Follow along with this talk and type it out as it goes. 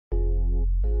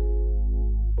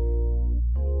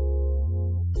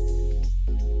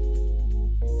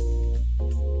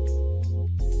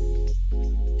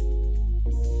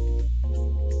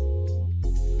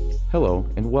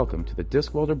welcome to the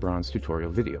discWelder Bronze tutorial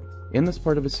video. In this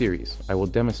part of a series, I will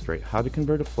demonstrate how to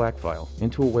convert a FLAC file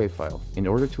into a WAV file in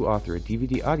order to author a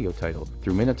DVD audio title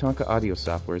through Minnetonka Audio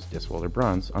Software's discWelder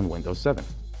Bronze on Windows 7.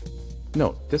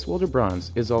 Note, discWelder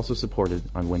Bronze is also supported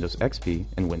on Windows XP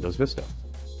and Windows Vista.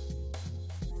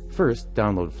 First,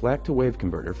 download FLAC to WAV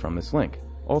converter from this link,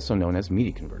 also known as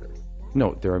MIDI converter.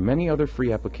 Note, there are many other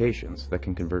free applications that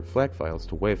can convert FLAC files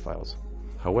to WAV files.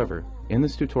 However, in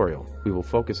this tutorial, we will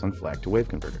focus on FLAC to WAV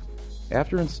converter.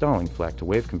 After installing FLAC to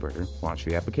WAV converter, launch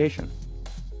the application.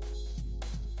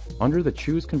 Under the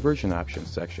Choose Conversion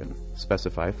Options section,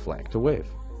 specify FLAC to WAV.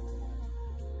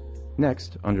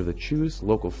 Next, under the Choose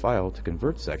Local File to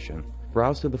Convert section,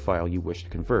 browse to the file you wish to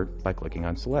convert by clicking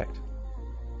on Select.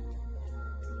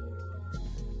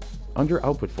 Under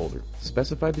Output folder,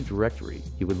 specify the directory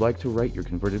you would like to write your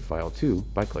converted file to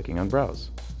by clicking on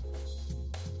Browse.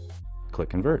 Click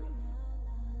Convert.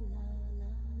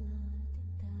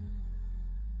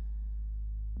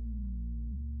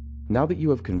 Now that you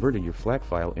have converted your FLAC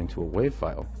file into a WAV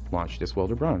file, launch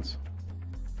discWelder Bronze.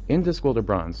 In discWelder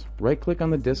Bronze, right-click on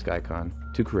the disk icon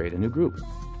to create a new group.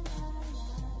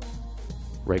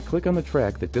 Right-click on the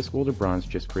track that discWelder Bronze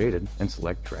just created and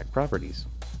select Track Properties.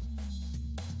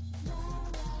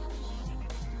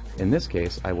 In this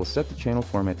case, I will set the channel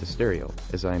format to stereo,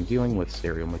 as I am dealing with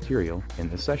stereo material in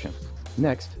this session.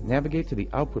 Next, navigate to the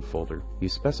Output folder you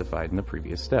specified in the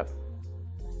previous step.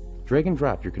 Drag and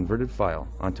drop your converted file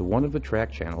onto one of the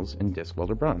track channels in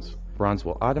discWelder Bronze. Bronze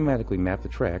will automatically map the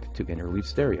track to interleave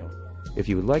stereo. If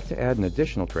you would like to add an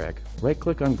additional track,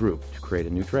 right-click on Group to create a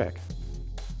new track.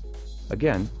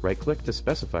 Again, right-click to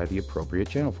specify the appropriate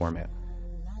channel format.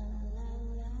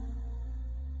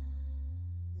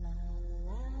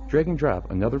 Drag and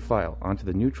drop another file onto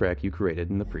the new track you created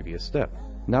in the previous step.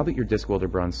 Now that your discWelder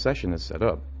Bronze session is set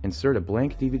up, insert a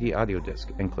blank DVD audio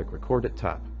disc and click Record at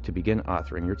top to begin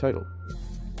authoring your title.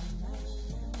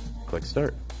 Click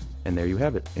Start, and there you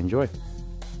have it. Enjoy!